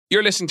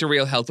You're listening to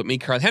Real Health with me,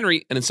 Carl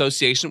Henry, in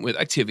association with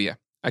Activia.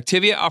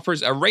 Activia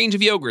offers a range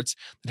of yogurts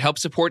that help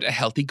support a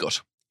healthy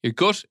gut. Your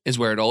gut is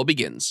where it all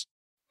begins.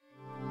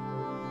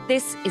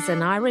 This is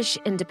an Irish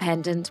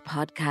Independent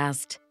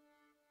podcast.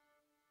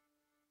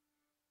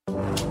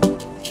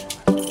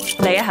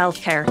 Leia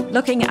Healthcare,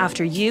 looking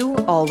after you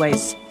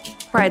always.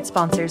 Proud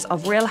sponsors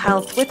of Real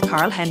Health with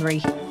Carl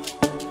Henry.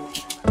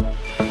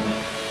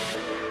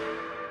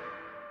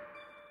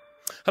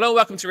 Hello,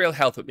 welcome to Real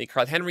Health with me,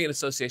 Carl Henry, in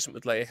association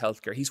with Leia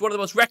Healthcare. He's one of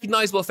the most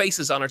recognisable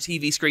faces on our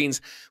TV screens,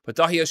 but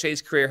Daithí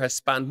O'Shea's career has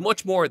spanned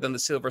much more than the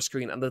silver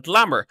screen and the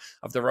glamour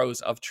of the Rose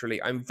of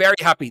Tralee. I'm very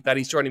happy that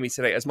he's joining me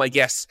today as my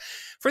guest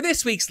for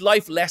this week's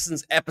Life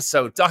Lessons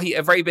episode. Daithí,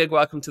 a very big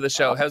welcome to the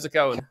show. How's it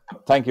going?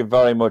 Thank you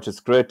very much.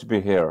 It's great to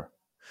be here.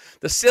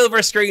 The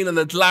silver screen and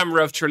the glamour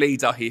of Tralee,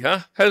 Daithí, huh?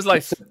 How's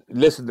life?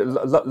 Listen,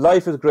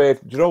 life is great.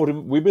 You know,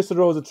 we missed the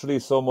Rose of Tralee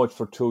so much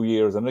for 2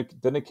 years, and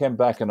then it came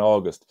back in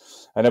August.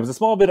 And I was a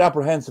small bit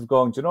apprehensive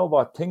going, do you know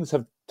what?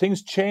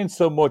 Things changed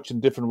so much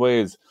in different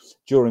ways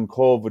during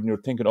COVID, and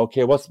you're thinking,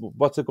 okay,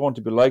 what's it going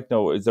to be like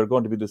now? Is there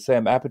going to be the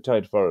same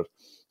appetite for it?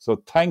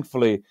 So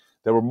thankfully,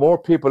 there were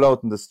more people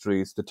out in the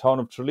streets. The town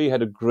of Tralee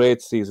had a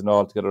great season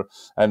altogether,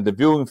 and the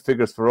viewing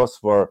figures for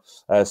us were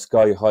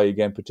sky high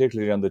again,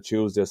 particularly on the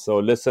Tuesday. So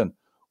listen,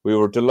 we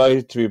were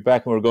delighted to be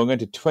back, and we're going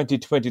into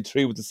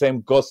 2023 with the same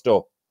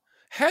gusto.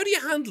 How do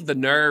you handle the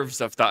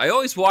nerves of that? I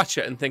always watch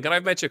it and think, and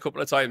I've met you a couple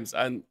of times,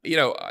 and you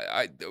know,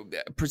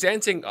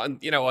 presenting on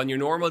on your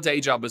normal day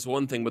job is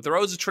one thing, but the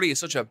Rose of Tralee is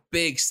such a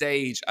big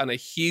stage and a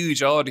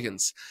huge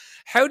audience.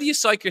 How do you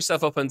psych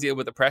yourself up and deal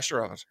with the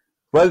pressure of it?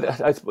 Well,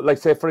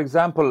 for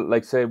example,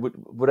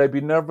 would I be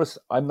nervous?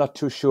 I'm not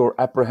too sure.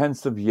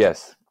 Apprehensive,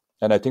 yes.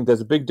 And I think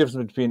there's a big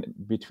difference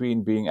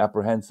between being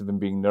apprehensive and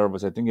being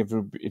nervous. I think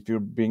if you're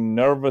being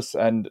nervous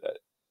and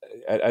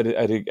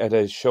at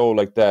a show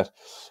like that,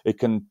 it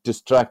can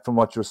distract from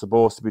what you're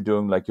supposed to be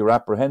doing. Like, you're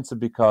apprehensive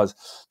because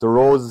the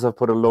Roses have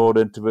put a load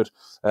into it.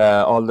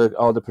 All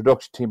the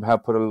production team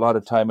have put a lot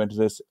of time into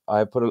this.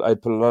 I put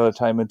a lot of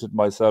time into it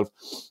myself.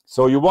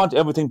 So you want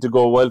everything to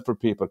go well for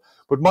people.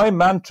 But my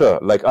mantra,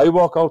 like, I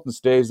walk out on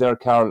stage there,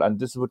 Carol, and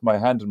this is with my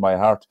hand in my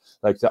heart.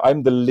 Like,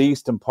 I'm the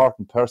least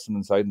important person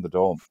inside in the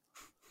dome.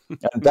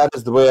 And that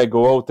is the way I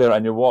go out there,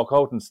 and you walk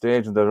out on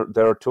stage and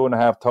there are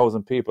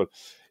 2,500 people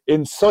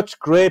in such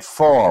great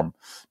form,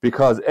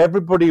 because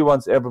everybody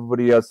wants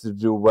everybody else to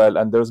do well,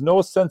 and there's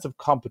no sense of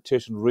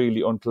competition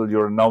really until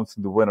you're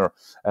announcing the winner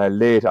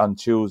late on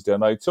Tuesday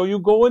night. So you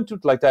go into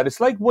it like that.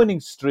 It's like winning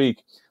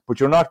streak, but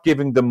you're not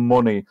giving them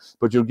money,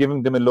 but you're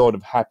giving them a load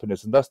of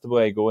happiness, and that's the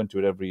way I go into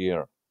it every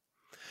year.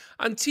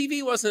 And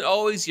TV wasn't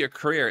always your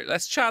career.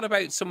 Let's chat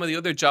about some of the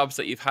other jobs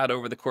that you've had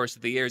over the course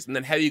of the years, and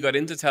then how you got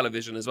into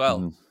television as well.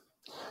 Mm-hmm.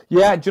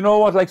 Yeah, do you know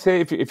what? Like,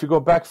 say, if you go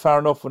back far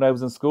enough, when I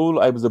was in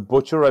school, I was a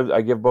butcher.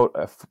 I gave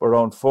about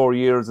around 4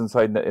 years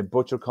inside a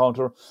butcher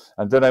counter,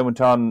 and then I went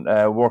on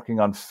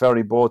working on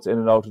ferry boats in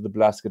and out of the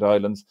Blasket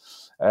Islands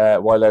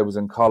while I was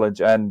in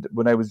college. And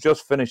when I was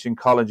just finishing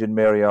college in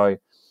Mary I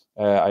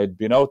had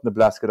been out in the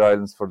Blasket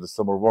Islands for the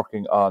summer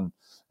working on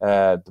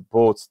the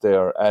boats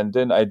there. And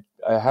then I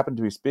happened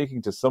to be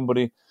speaking to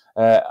somebody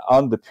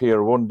on the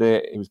pier one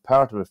day. He was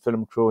part of a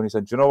film crew, and he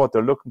said, you know what,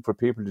 they're looking for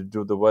people to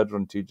do the weather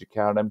on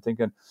TG4. And I'm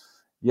thinking,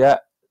 yeah,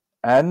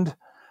 and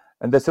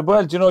they said,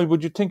 well, do you know,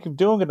 would you think of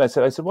doing it? And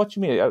I said, what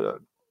do you mean?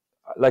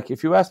 Like,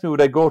 if you asked me,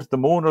 would I go to the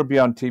moon or be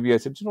on TV? I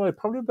said, you know, I'd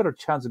probably have a better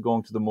chance of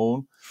going to the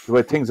moon, the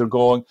way things are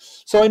going.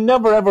 So I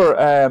never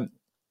ever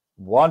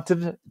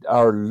wanted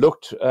or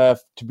looked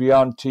to be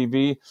on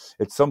TV.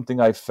 It's something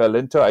I fell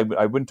into.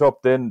 I went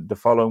up then the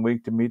following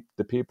week to meet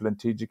the people in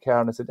TG4,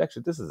 and I said,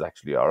 actually, this is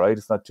actually all right.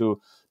 It's not too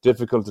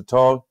difficult at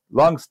all.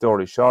 Long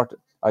story short,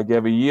 I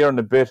gave a year and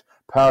a bit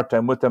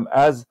part-time with them,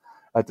 as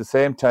at the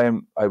same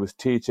time I was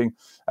teaching.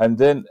 And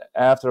then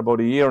after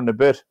about a year and a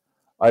bit,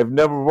 I've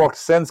never worked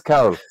since,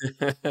 Carol.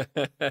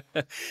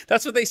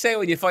 That's what they say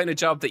when you find a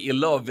job that you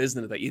love,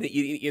 isn't it? That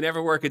you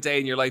never work a day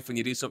in your life when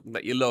you do something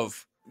that you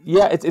love.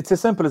 Yeah, it's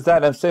as simple as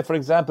that. And say, for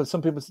example,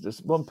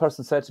 one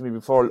person said to me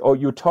before, oh,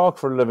 you talk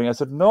for a living. I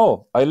said,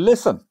 no, I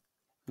listen.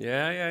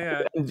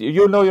 Yeah. And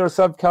you know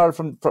yourself, Carol,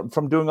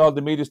 from doing all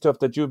the media stuff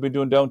that you've been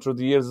doing down through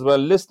the years as well.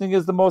 Listening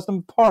is the most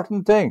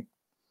important thing.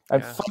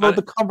 And follow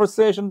the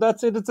conversation.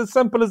 That's it. It's as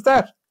simple as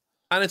that.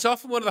 And it's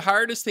often one of the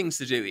hardest things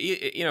to do,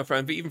 you know,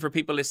 even for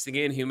people listening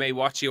in who may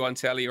watch you on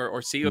telly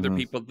or see other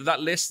people.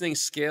 That listening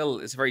skill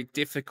is a very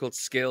difficult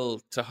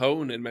skill to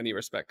hone in many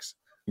respects.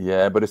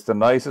 Yeah, but it's the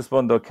nicest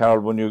one though,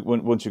 Carol,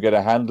 once you get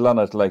a handle on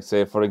it. Like,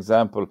 say, for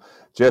example,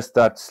 just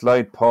that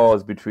slight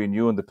pause between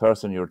you and the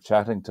person you're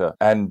chatting to,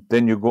 and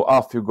then you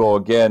go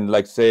again.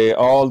 Like, say,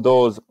 all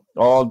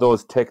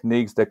those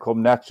techniques that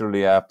come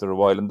naturally after a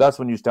while, and that's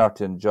when you start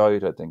to enjoy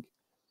it, I think.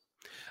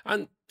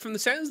 And from the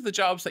sounds of the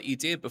jobs that you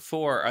did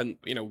before and,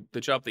 you know,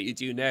 the job that you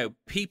do now,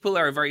 people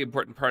are a very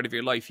important part of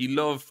your life. You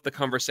love the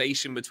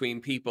conversation between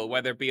people,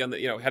 whether it be on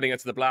the, you know, heading out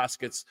to the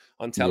Blaskets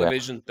on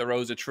television, the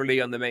Rose of Tralee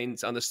on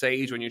the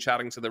stage when you're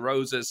chatting to the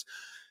Roses,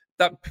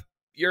 that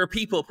you're a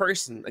people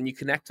person and you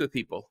connect with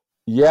people.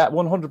 Yeah,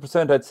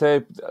 100%. I'd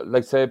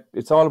say,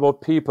 it's all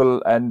about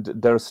people and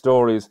their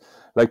stories.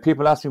 Like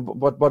people ask me,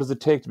 what does it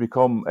take to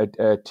become a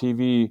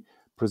TV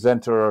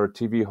presenter or a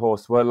TV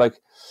host? Well, like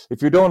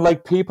if you don't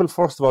like people,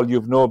 first of all,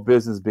 you've no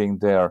business being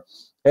there.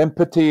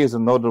 Empathy is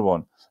another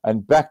one.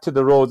 And back to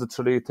the Rose of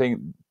Tralee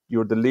thing,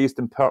 you're the least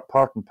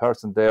important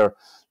person there.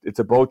 It's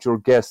about your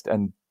guest,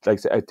 and like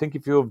I say, I think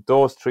if you have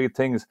those three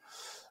things,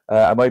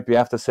 I might be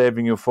after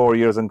saving you 4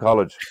 years in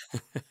college.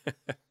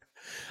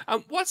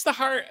 What's the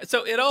hard?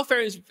 So it all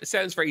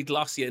sounds very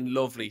glossy and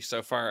lovely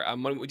so far.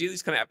 When we do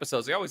these kind of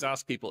episodes, I always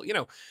ask people,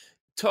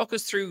 talk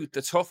us through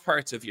the tough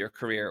parts of your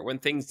career when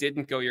things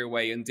didn't go your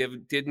way and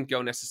didn't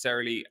go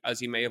necessarily as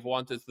you may have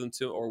wanted them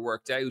to or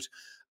worked out,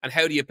 and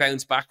how do you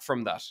bounce back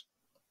from that?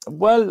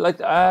 Well,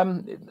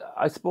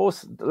 I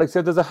suppose, like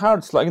say, there's a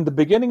hard slog in the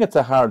beginning. It's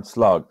a hard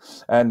slog,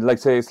 and like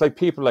say, it's like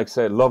people like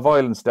say, Love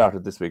Island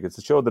started this week. It's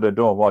a show that I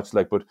don't watch,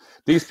 but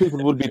these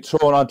people will be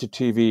thrown onto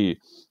TV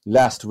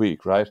last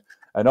week, right?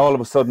 And all of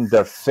a sudden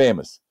they're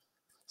famous.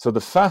 So the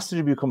faster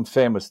you become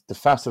famous, the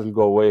faster it'll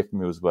go away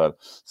from you as well.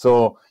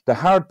 So the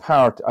hard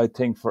part, I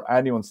think, for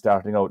anyone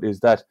starting out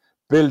is that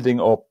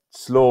building up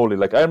slowly.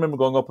 Like I remember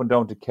going up and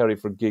down to Kerry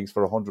for gigs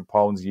for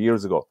 £100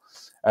 years ago,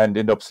 and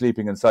end up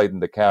sleeping inside in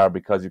the car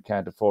because you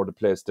can't afford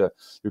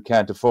you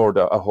can't afford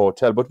a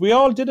hotel. But we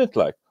all did it.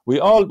 Like we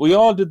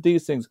all did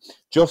these things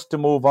just to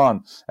move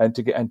on and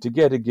to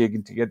get a gig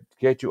and to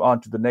get you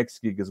onto the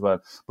next gig as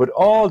well. But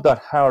all that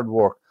hard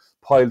work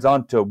piles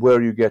onto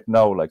where you get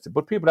now. Like,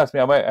 but people ask me,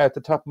 am I at the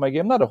top of my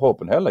game? Not a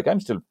hope in hell. Like I'm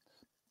still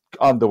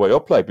on the way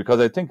up, like, because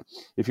I think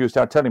if you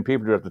start telling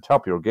people you're at the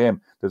top of your game,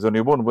 there's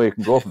only one way you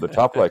can go from the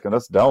top, like, and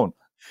that's down.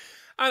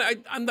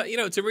 And that,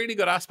 it's a really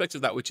good aspect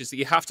of that, which is that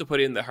you have to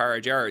put in the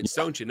hard yards,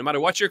 don't you? No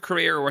matter what your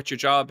career or what your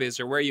job is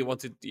or where you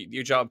want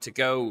your job to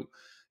go,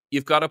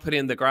 you've got to put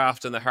in the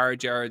graft and the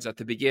hard yards at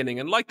the beginning.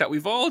 And like that,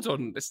 we've all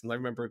done. Listen, I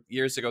remember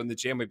years ago in the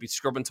gym, I'd be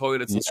scrubbing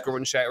toilets and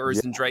scrubbing showers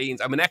and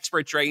drains. I'm an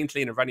expert drain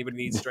cleaner if anybody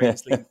needs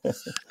drains cleaned.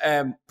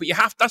 But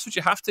that's what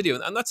you have to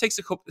do. And that takes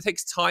it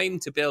takes time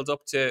to build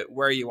up to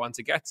where you want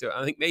to get to.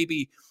 And I think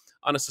maybe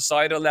on a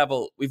societal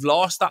level, we've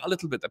lost that a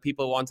little bit, that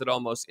people want it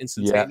almost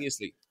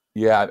instantaneously.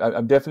 Yeah,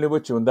 I'm definitely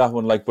with you on that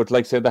one.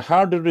 But say the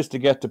harder it is to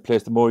get to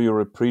place, the more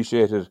you'll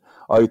appreciate it,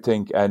 I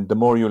think, and the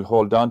more you'll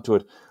hold on to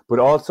it. But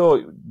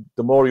also,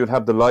 the more you'll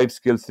have the life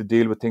skills to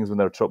deal with things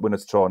when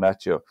it's thrown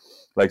at you.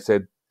 Like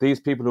say,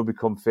 these people who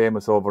become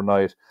famous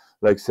overnight,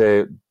 like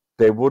say,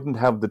 they wouldn't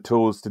have the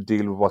tools to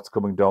deal with what's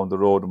coming down the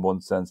road in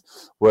one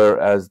sense.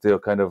 Whereas they're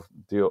kind of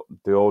the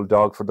old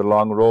dog for the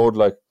long road,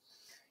 like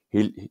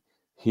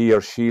he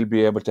or she'll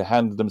be able to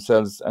handle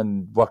themselves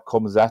and what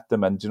comes at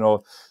them. And,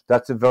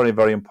 that's a very,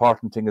 very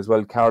important thing as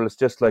well, Carol. It's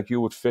just like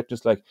you with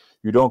fitness. Like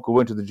you don't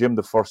go into the gym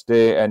the first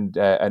day and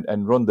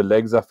run the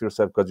legs off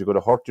yourself because you're going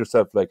to hurt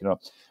yourself,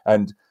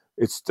 and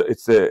it's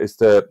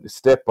the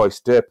step by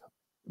step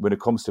when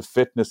it comes to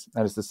fitness.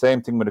 And it's the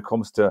same thing when it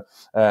comes to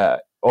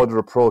other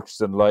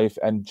approaches in life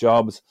and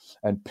jobs,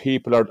 and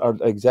people are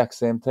the exact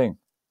same thing.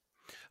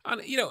 And,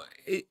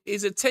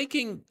 is it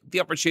taking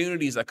the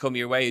opportunities that come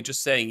your way,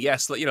 just saying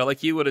yes,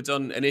 like you would have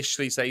done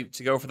initially, say,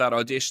 to go for that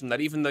audition,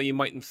 that even though you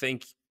mightn't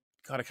think,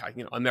 God,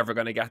 I'm never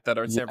going to get that,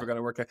 or it's never going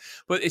to work out,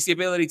 but it's the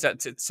ability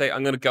to say,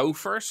 I'm going to go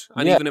for it.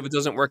 And even if it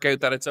doesn't work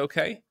out, that it's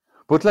okay.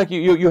 But like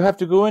you have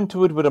to go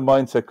into it with a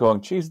mindset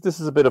going, geez,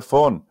 this is a bit of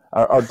fun,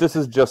 or this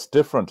is just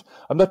different.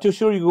 I'm not too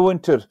sure you go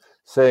into it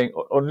saying,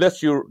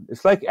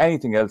 it's like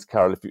anything else,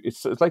 Carol.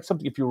 It's like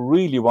something, if you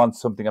really want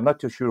something, I'm not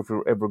too sure if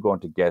you're ever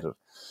going to get it.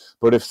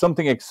 But if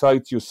something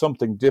excites you,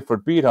 something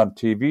different, be it on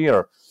TV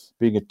or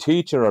being a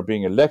teacher or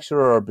being a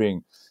lecturer or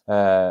being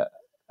a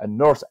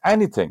nurse,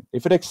 anything,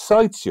 if it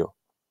excites you,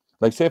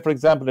 like say, for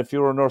example, if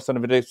you're a nurse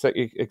and if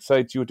it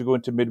excites you to go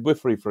into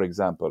midwifery, for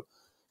example,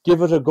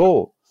 give it a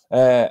go.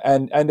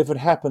 And if it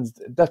happens,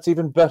 that's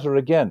even better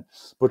again.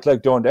 But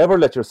like, don't ever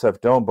let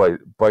yourself down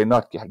by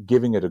not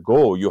giving it a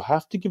go. You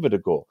have to give it a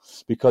go,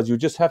 because you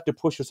just have to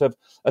push yourself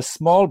a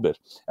small bit.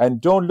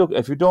 And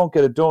if you don't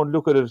get it, don't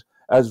look at it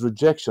as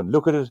rejection.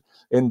 Look at it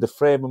in the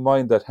frame of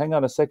mind that, hang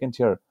on a second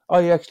here,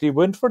 I actually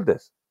went for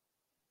this.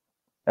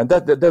 And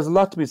that there's a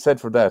lot to be said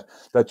for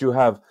that you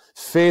have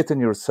faith in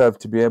yourself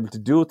to be able to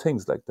do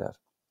things like that.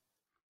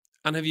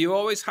 And have you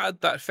always had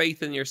that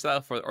faith in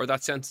yourself, or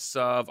that sense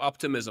of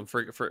optimism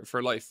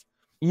for life?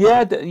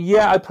 Yeah,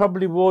 I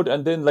probably would.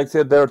 And then, like I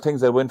said, there are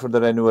things I went for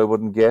that I knew I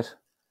wouldn't get.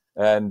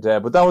 And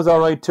but that was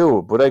all right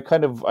too. But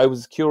I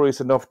was curious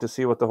enough to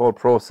see what the whole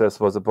process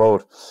was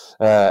about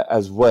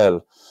as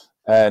well,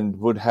 and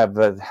would have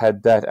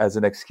had that as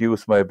an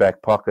excuse in my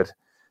back pocket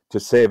to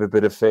save a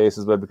bit of face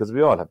as well, because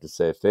we all have to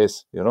save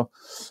face,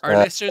 Our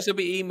listeners will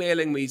be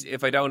emailing me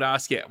if I don't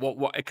ask you.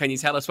 What can you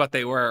tell us what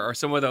they were, or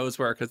some of those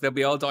were, because they'll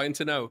be all dying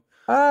to know.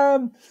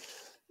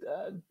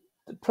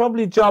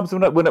 Probably jobs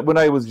when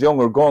I was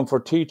younger, going for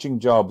teaching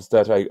jobs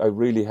that I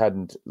really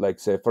hadn't, like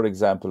say, for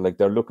example, like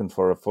they're looking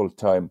for a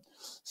full-time,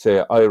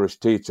 say, Irish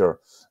teacher,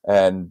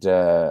 and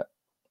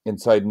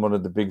inside one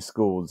of the big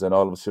schools, and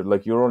all of a sudden,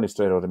 like, you're only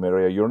straight out of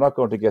Maria, you're not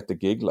going to get the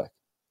gig, like.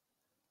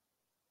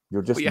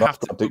 You're just But you not have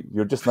to. going to.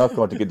 You're just not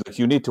going to get. Like,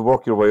 you need to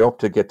work your way up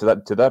to get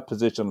to that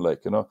position,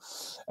 like, you know.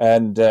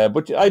 And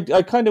but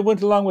I kind of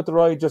went along with the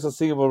ride just to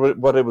see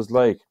what it was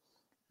like.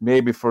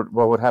 Maybe for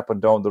what would happen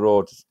down the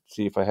road, to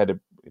see if I had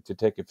to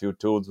take a few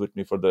tools with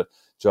me for the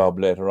job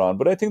later on.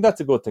 But I think that's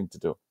a good thing to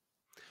do.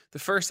 The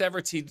first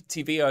ever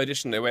TV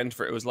audition I went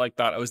for, it was like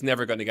that. I was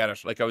never going to get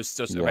it. Like, I was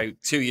just about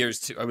 2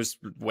 years. I was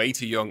way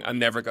too young and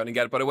never going to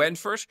get it. But I went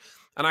for it.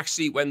 And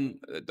actually, when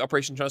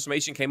Operation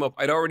Transformation came up,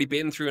 I'd already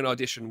been through an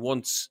audition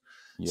once.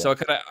 Yeah. So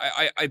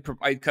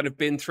I kind of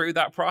been through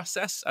that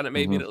process, and it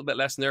made me a little bit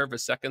less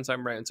nervous second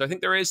time around. So I think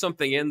there is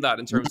something in that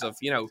in terms of,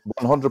 100%.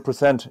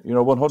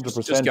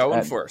 100%. Just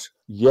going for it.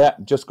 Yeah,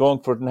 just going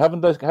for it, and having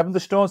the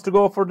stones to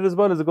go for it as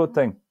well is a good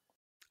thing.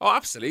 Oh,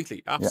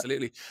 absolutely.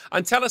 Yeah.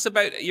 And tell us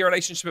about your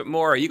relationship with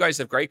Maura. You guys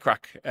have great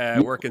crack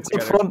working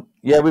together. Fun.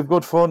 Yeah, we've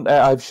good fun.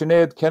 I have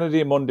Sinead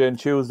Kennedy Monday and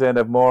Tuesday, and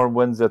I have Maura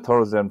Wednesday,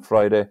 Thursday, and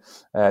Friday.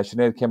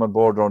 Sinead came on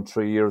board around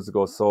 3 years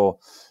ago, so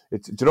do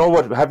you know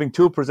what? Having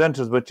two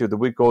presenters with you, the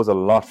week goes a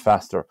lot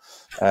faster,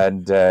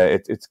 and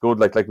it's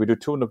good. Like we do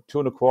two and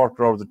a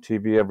quarter hours of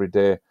TV every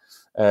day,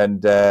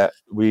 and I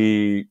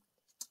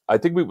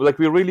think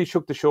we really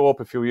shook the show up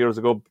a few years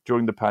ago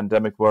during the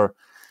pandemic, where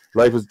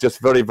life was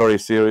just very, very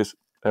serious.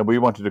 And we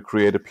wanted to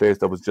create a place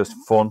that was just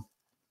fun.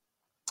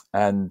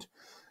 And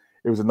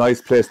it was a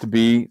nice place to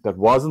be, that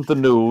wasn't the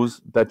news,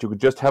 that you could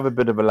just have a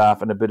bit of a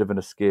laugh and a bit of an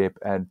escape.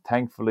 And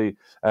thankfully,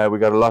 we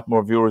got a lot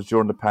more viewers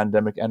during the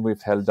pandemic, and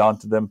we've held on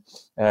to them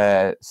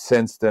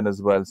since then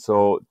as well.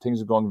 So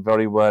things are going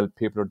very well.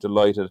 People are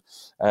delighted.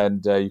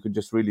 And you can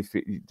just really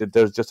feel that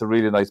there's just a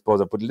really nice buzz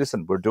up. But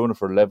listen, we're doing it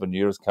for 11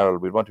 years, Carol.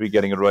 We want to be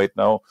getting it right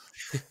now.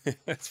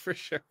 That's for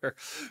sure.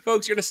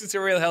 Folks, you're listening to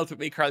Real Health with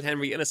me, Carl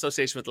Henry, in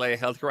association with Leia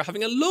Healthcare. We're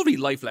having a lovely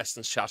life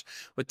lessons chat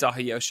with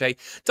Daithí O'Shea.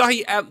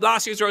 Daithí,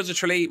 last year's Rose of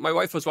Tralee, my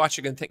wife was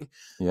watching and thinking,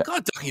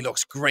 God, Daithí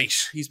looks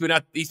great. He's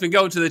been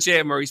going to the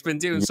gym, or he's been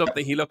doing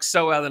something. He looks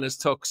so well in his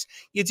tux.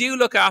 You do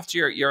look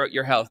after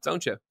your health,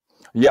 don't you?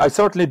 Yeah, I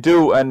certainly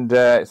do. And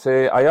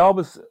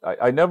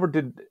I never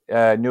did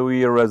New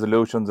Year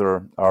resolutions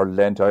or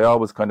Lent. I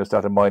always kind of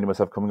started minding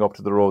myself coming up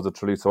to the Rose of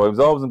Tralee. So I was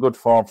always in good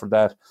form for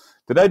that.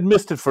 Then I'd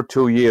missed it for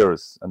 2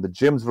 years, and the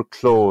gyms were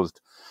closed.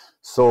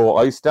 So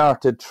I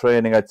started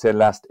training, I'd say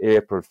last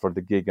April, for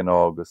the gig in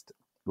August,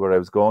 where I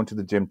was going to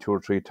the gym 2 or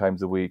 3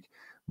 times a week,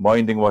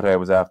 minding what I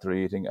was after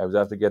eating. I was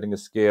after getting a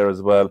scare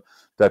as well,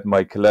 that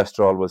my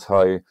cholesterol was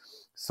high.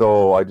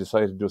 So I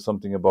decided to do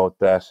something about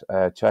that,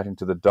 chatting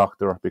to the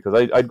doctor,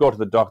 because I'd go to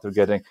the doctor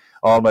getting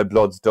all my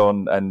bloods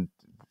done and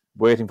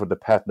waiting for the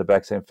pat in the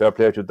back saying, fair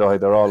play to Daithí,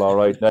 they're all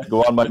right, and I'd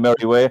go on my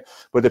merry way,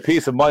 with the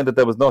peace of mind that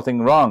there was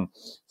nothing wrong.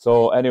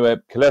 So anyway,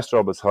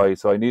 cholesterol was high,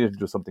 so I needed to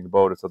do something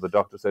about it. So the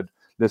doctor said,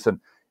 listen,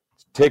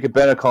 take a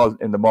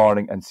Benecol in the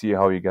morning and see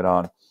how you get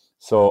on.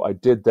 So I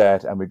did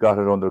that, and we got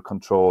it under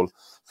control.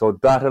 So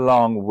that,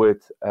 along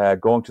with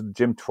going to the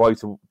gym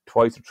twice or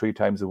 3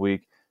 times a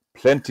week,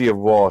 plenty of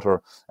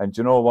water, and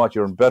you know what?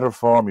 You're in better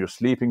form, you're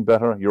sleeping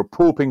better, you're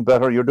pooping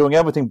better, you're doing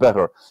everything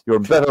better. You're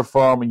in better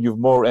form, and you've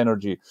more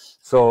energy.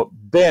 So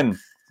then,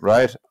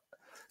 right,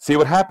 see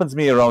what happens to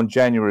me around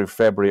January,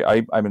 February,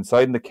 I'm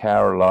inside in the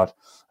car a lot.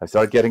 I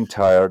start getting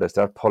tired. I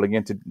start pulling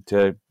in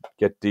to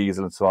get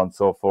diesel and so on and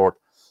so forth.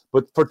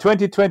 But for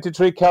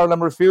 2023, Carol,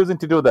 I'm refusing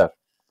to do that.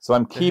 So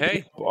I'm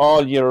keeping up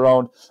all year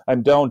round.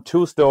 I'm down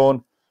 2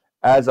 stone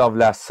as of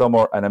last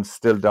summer, and I'm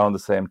still down the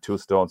same 2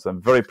 stone. So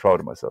I'm very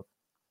proud of myself.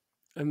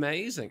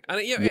 Amazing. And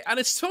and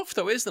it's tough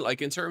though, isn't it?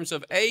 Like, in terms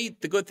of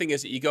the good thing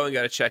is that you go and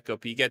get a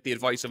checkup, you get the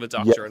advice of a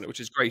doctor, which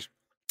is great.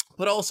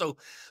 But also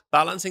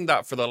balancing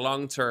that for the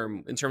long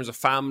term in terms of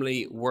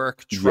family,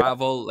 work,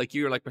 travel. Like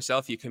you're like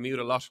myself, you commute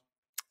a lot.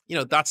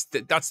 That's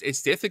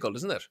it's difficult,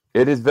 isn't it?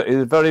 It is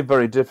very,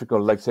 very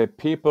difficult. Like, say,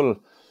 people,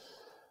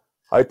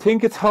 I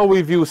think it's how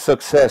we view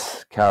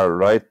success, Carol,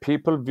 right?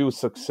 People view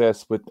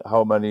success with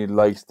how many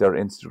likes their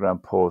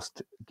Instagram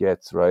post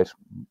gets, right?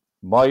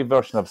 My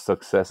version of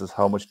success is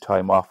how much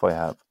time off I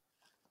have.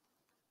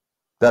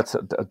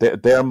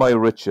 They're my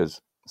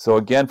riches. So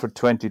again, for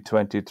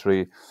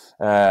 2023,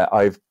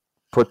 I've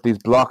put these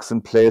blocks in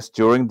place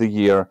during the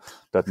year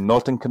that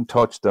nothing can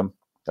touch them.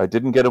 I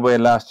didn't get away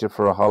last year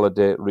for a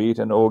holiday. Reed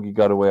and Ogie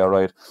got away all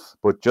right.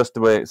 But just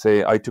the way,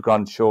 say, I took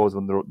on shows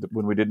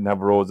when we didn't have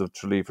Rose of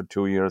Tralee for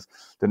 2 years.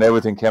 Then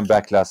everything came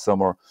back last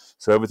summer.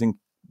 So everything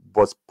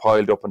was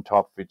piled up on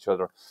top of each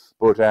other.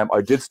 But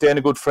I did stay in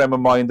a good frame of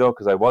mind, though,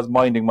 because I was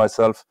minding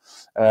myself.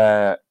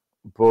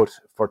 But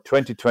for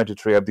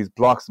 2023, I have these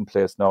blocks in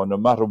place now. No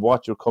matter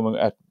what you're coming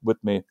at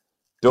with me,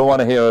 don't want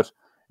to hear it,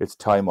 it's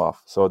time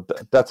off. So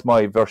that's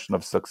my version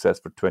of success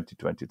for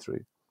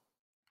 2023.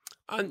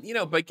 And,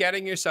 by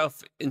getting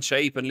yourself in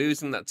shape and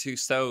losing that 2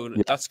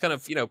 stone, that's kind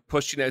of,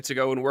 pushing out to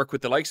go and work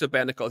with the likes of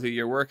Benecol, who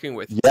you're working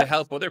with, to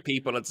help other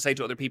people and to say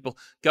to other people,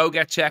 go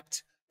get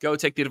checked, go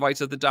take the advice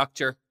of the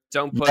doctor.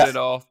 Don't put it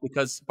off,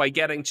 because by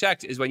getting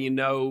checked is when you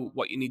know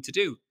what you need to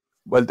do.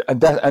 Well, and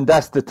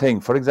that's the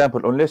thing. For example,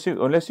 unless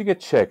you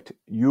get checked,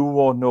 you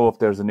won't know if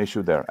there's an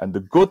issue there. And the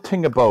good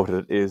thing about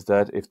it is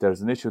that if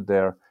there's an issue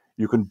there,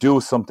 you can do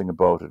something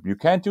about it. You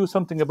can't do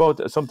something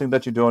about something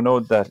that you don't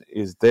know that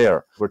is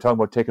there. We're talking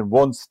about taking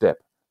one step.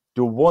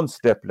 Do one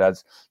step,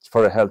 lads,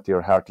 for a healthier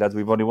heart, lads.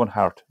 We've only one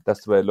heart.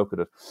 That's the way I look at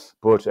it.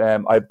 But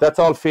that's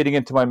all feeding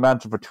into my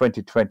mantra for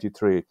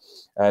 2023.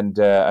 And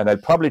I'll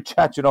probably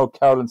chat,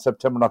 Carol, in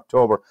September and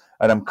October,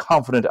 and I'm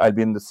confident I'll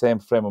be in the same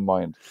frame of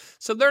mind.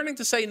 So learning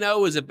to say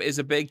no is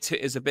a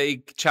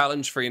big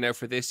challenge for you now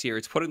for this year.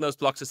 It's putting those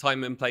blocks of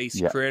time in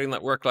place, creating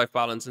that work-life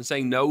balance, and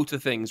saying no to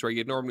things where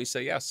you'd normally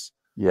say yes.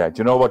 Yeah, do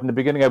you know what? In the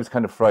beginning, I was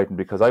kind of frightened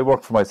because I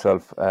work for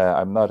myself.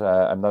 I'm not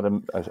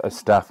a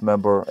staff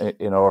member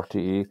in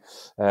RTE,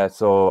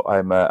 so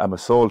I'm a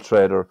sole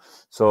trader.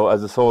 So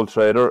as a sole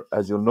trader,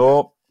 as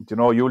you'll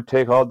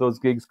take all those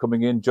gigs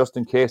coming in just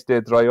in case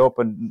they dry up,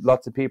 and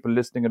lots of people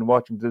listening and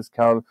watching this,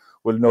 Carol,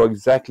 will know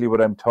exactly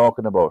what I'm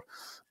talking about.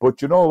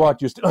 But you know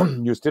what? You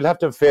still have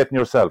to have faith in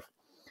yourself,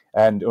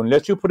 and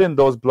unless you put in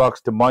those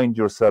blocks to mind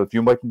yourself,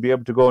 you mightn't be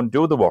able to go and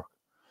do the work.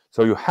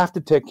 So you have to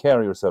take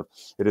care of yourself.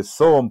 It is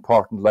so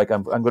important. Like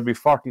I'm going to be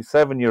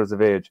 47 years of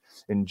age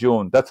in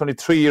June. That's only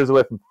 3 years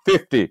away from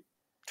 50.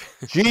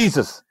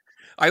 Jesus.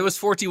 I was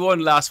 41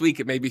 last week.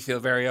 It made me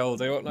feel very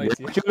old. I won't lie to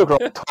you. You look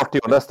around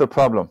 31. That's the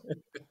problem.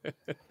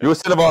 You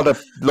still have all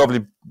that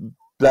lovely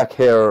black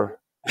hair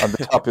on the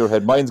top of your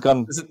head. Mine's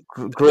gone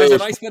grey.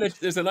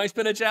 There's a nice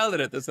bit of gel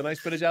in it.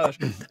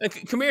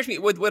 Come here to me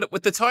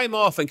with the time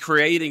off and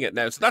creating it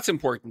now. So that's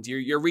important.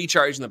 You're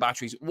recharging the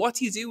batteries. What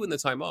do you do in the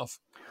time off?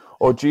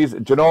 Oh, geez,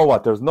 do you know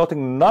what? There's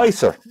nothing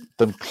nicer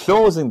than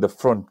closing the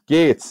front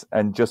gates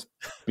and just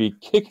be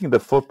kicking the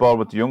football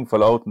with the young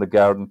fellow out in the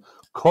garden,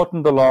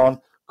 cutting the lawn,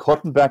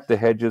 cutting back the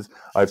hedges.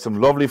 I have some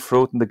lovely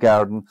fruit in the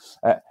garden.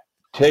 We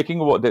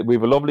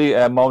have a lovely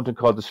mountain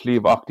called the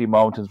Slieve Aughty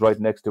Mountains right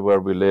next to where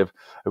we live.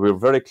 We're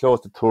very close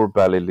to Tour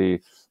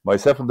Ballylee.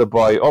 Myself and the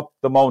boy up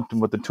the mountain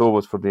with the two of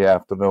us for the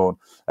afternoon.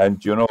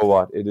 And you know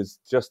what? It is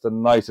just the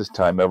nicest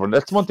time ever. And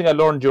that's one thing I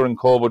learned during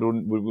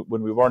COVID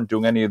when we weren't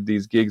doing any of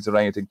these gigs or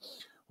anything,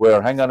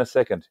 where, hang on a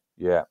second,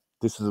 yeah,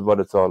 this is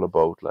what it's all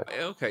about. Like,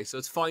 okay, so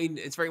it's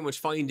very much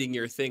finding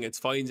your thing. It's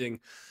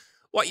finding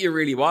what you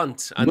really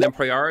want and then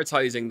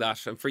prioritizing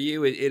that. And for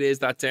you, it is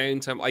that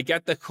downtime. I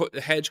get the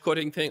hedge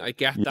cutting thing. I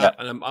get that.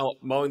 And I'm out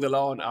mowing the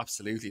lawn.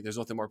 Absolutely. There's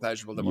nothing more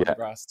pleasurable than mowing the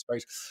grass. It's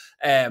great.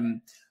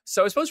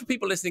 So I suppose for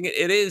people listening,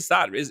 it is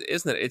that, isn't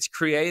it? It's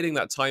creating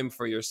that time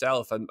for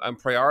yourself and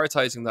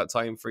prioritizing that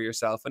time for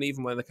yourself. And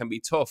even when it can be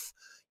tough,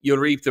 you'll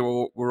reap the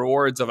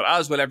rewards of it,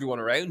 as will everyone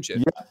around you.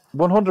 Yeah,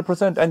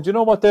 100%. And you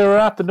know what? There are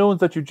afternoons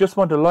that you just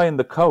want to lie on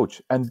the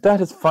couch, and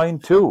that is fine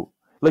too.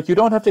 Like, you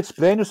don't have to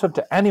explain yourself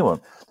to anyone.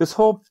 This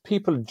whole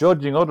people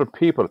judging other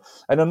people.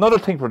 And another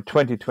thing for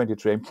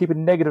 2023, I'm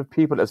keeping negative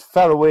people as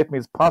far away from me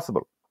as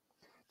possible.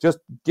 Just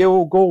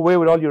go away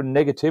with all your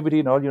negativity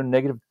and all your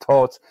negative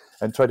thoughts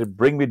and try to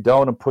bring me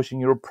down and pushing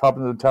your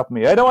problems on top of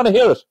me. I don't want to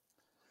hear it.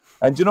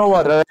 And you know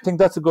what? I think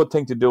that's a good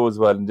thing to do as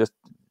well. And just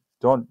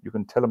you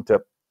can tell them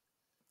to,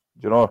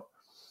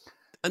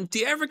 And do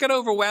you ever get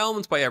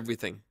overwhelmed by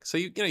everything? So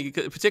you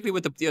particularly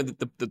with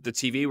the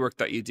TV work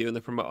that you do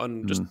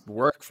and just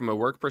work from a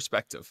work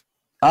perspective.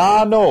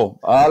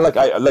 No. I'm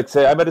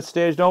at a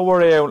stage now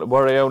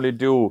where I only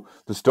do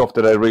the stuff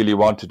that I really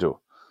want to do.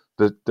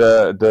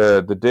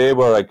 The day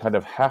where I kind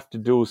of have to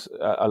do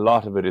a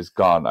lot of it is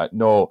gone.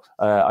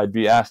 I'd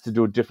be asked to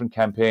do different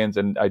campaigns,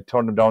 and I'd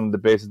turn them down on the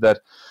basis that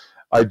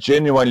I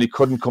genuinely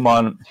couldn't come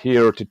on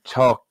here to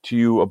talk to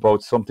you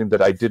about something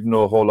that I didn't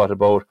know a whole lot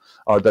about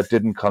or that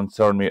didn't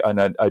concern me,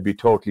 and I'd be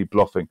totally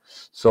bluffing.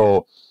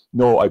 So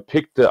no, I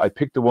picked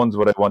the ones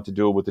what I want to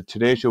do. With the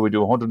Today Show, we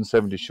do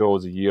 170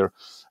 shows a year.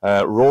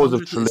 Rose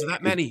of Tralee. Is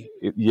that many?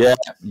 Yeah.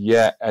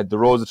 The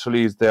Rose of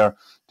Tralee is there.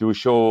 Do a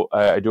show.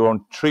 I do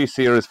on 3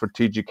 series for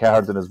TG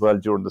Carden as well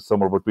during the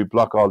summer, but we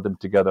block all them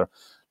together.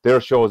 Their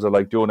shows are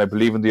like doing, I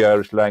believe in the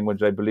Irish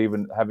language. I believe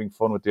in having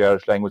fun with the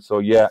Irish language. So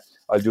yeah,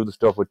 I'll do the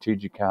stuff with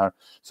TG Carr.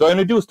 So I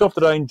only do stuff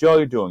that I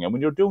enjoy doing. And when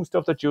you're doing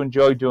stuff that you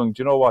enjoy doing,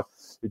 do you know what?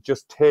 It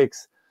just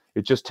takes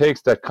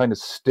that kind of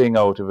sting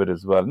out of it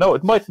as well. No,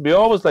 it mightn't be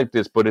always like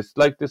this, but it's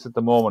like this at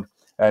the moment.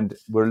 And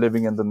we're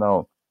living in the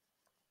now.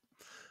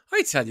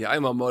 I tell you,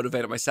 I'm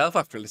unmotivated myself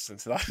after listening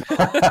to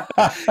that.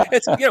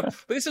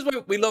 But this is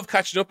why we love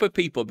catching up with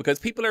people, because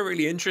people are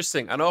really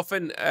interesting. And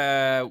often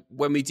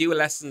when we do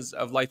lessons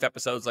of life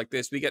episodes like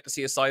this, we get to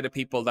see a side of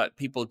people that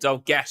people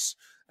don't get.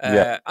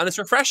 And it's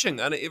refreshing,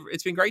 and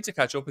it's been great to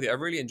catch up with you.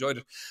 I've really enjoyed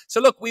it. So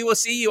look, we will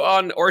see you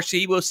on, or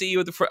she will see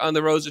you on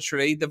the Rose of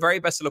Tralee. The very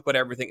best of luck with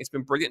everything. It's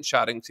been brilliant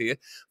chatting to you.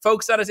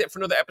 Folks, that is it for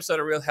another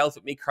episode of Real Health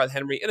with me, Karl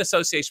Henry, in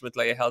association with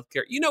Leia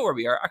Healthcare. You know where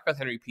we are, at Karl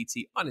Henry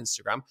PT on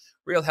Instagram,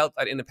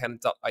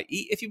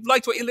 realhealth@independent.ie. If you've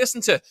liked what you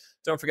listened to,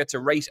 don't forget to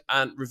rate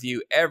and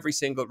review. Every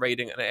single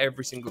rating and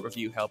every single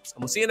review helps.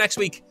 And we'll see you next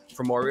week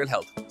for more Real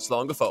Health.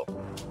 Slán go fóill.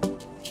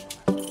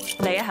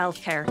 Leia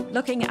Healthcare,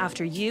 looking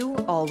after you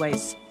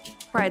always.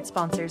 Proud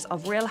sponsors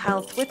of Real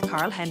Health with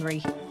Karl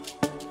Henry.